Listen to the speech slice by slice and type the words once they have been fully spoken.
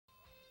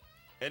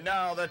And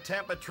now the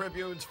Tampa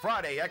Tribune's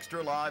Friday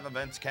Extra Live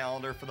events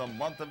calendar for the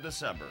month of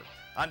December.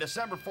 On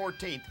December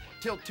 14th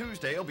till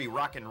Tuesday, we'll be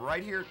rocking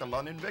right here at the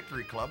London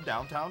Victory Club,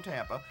 downtown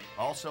Tampa.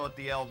 Also at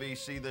the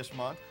LVC this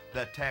month,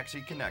 the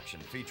Taxi Connection,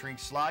 featuring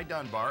Sly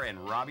Dunbar and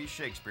Robbie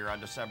Shakespeare on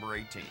December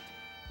 18th.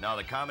 Now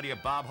the comedy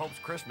of Bob Hope's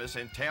Christmas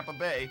in Tampa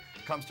Bay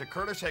comes to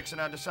Curtis Hickson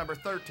on December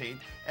 13th,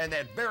 and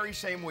that very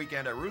same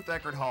weekend at Ruth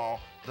Eckerd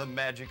Hall, The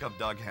Magic of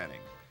Doug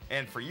Henning.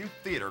 And for you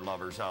theater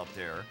lovers out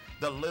there,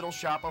 The Little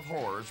Shop of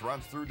Horrors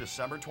runs through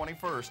December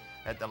 21st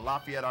at the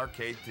Lafayette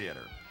Arcade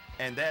Theater.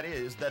 And that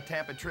is the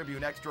Tampa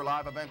Tribune Extra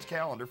Live events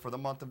calendar for the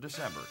month of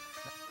December.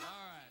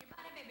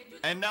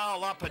 And now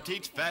La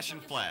Petite's Fashion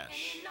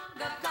Flash.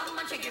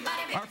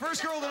 Our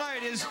first girl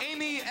tonight is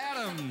Amy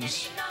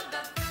Adams.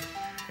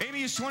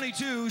 Amy is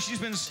 22. She's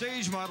been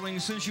stage modeling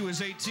since she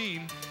was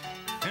 18.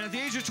 And at the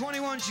age of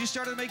 21, she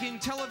started making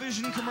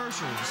television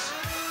commercials.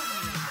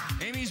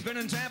 Amy's been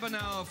in Tampa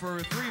now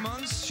for 3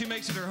 months. She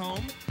makes it her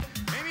home.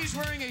 Amy's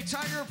wearing a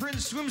tiger print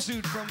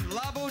swimsuit from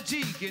La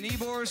Boutique in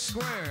Ybor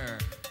Square.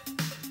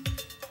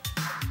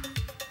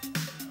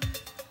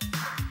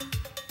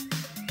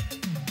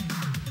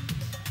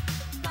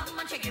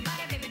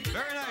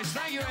 Very nice.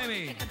 Thank you,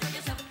 Amy.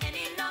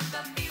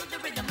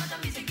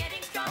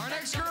 Our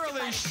next girl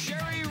is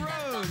Sherry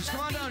Rose. Come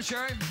on down,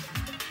 Sherry.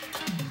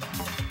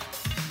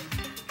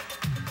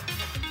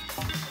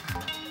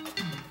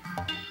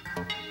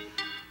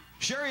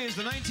 Sherry is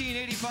the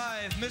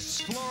 1985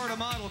 Miss Florida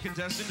model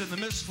contestant in the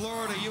Miss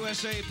Florida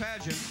USA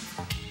pageant.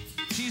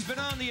 She's been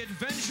on the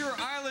Adventure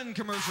Island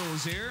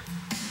commercials here,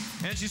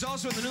 and she's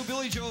also in the new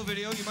Billy Joel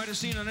video you might have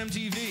seen on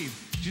MTV.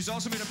 She's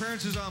also made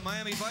appearances on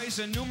Miami Vice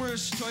and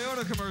numerous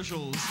Toyota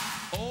commercials.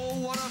 Oh,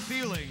 what a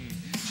feeling.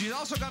 She's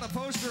also got a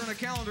poster and a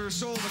calendar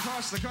sold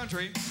across the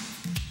country.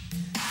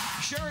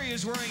 Sherry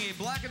is wearing a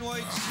black and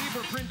white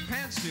zebra print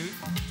pantsuit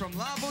from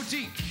La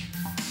Boutique.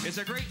 It's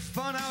a great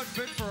fun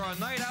outfit for a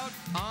night out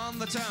on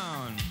the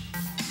town.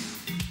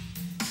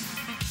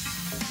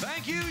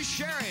 Thank you,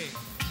 Sherry.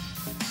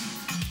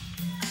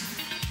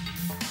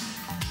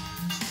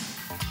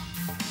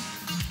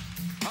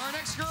 Our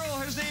next girl,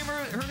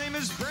 her name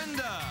is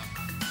Brenda.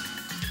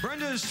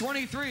 Brenda is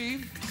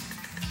 23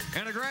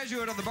 and a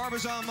graduate of the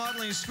Barbizon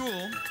Modeling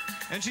School,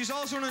 and she's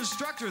also an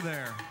instructor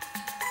there.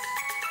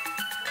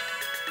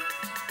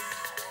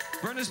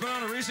 Brenda's been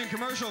on a recent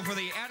commercial for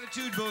the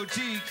Attitude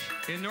Boutique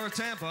in North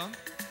Tampa.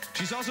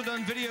 She's also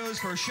done videos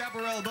for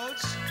Chaparral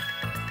Boats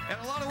and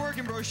a lot of work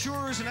in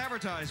brochures and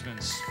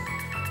advertisements.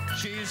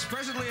 She's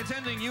presently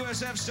attending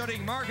USF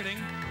studying marketing.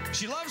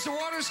 She loves to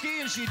water ski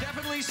and she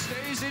definitely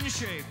stays in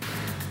shape.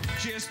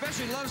 She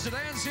especially loves to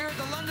dance here at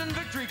the London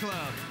Victory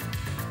Club.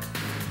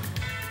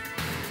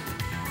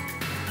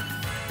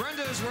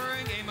 Brenda is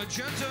wearing a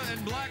magenta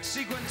and black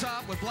sequin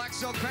top with black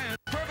silk pants,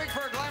 perfect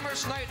for a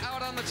glamorous night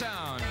out on the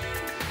town.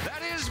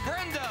 That is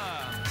Brenda.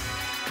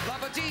 La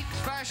Petite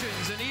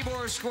Fashions in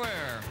Ybor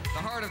Square,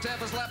 the heart of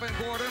Tampa's Lapin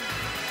Quarter.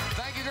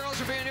 Thank you, girls,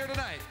 for being here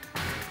tonight.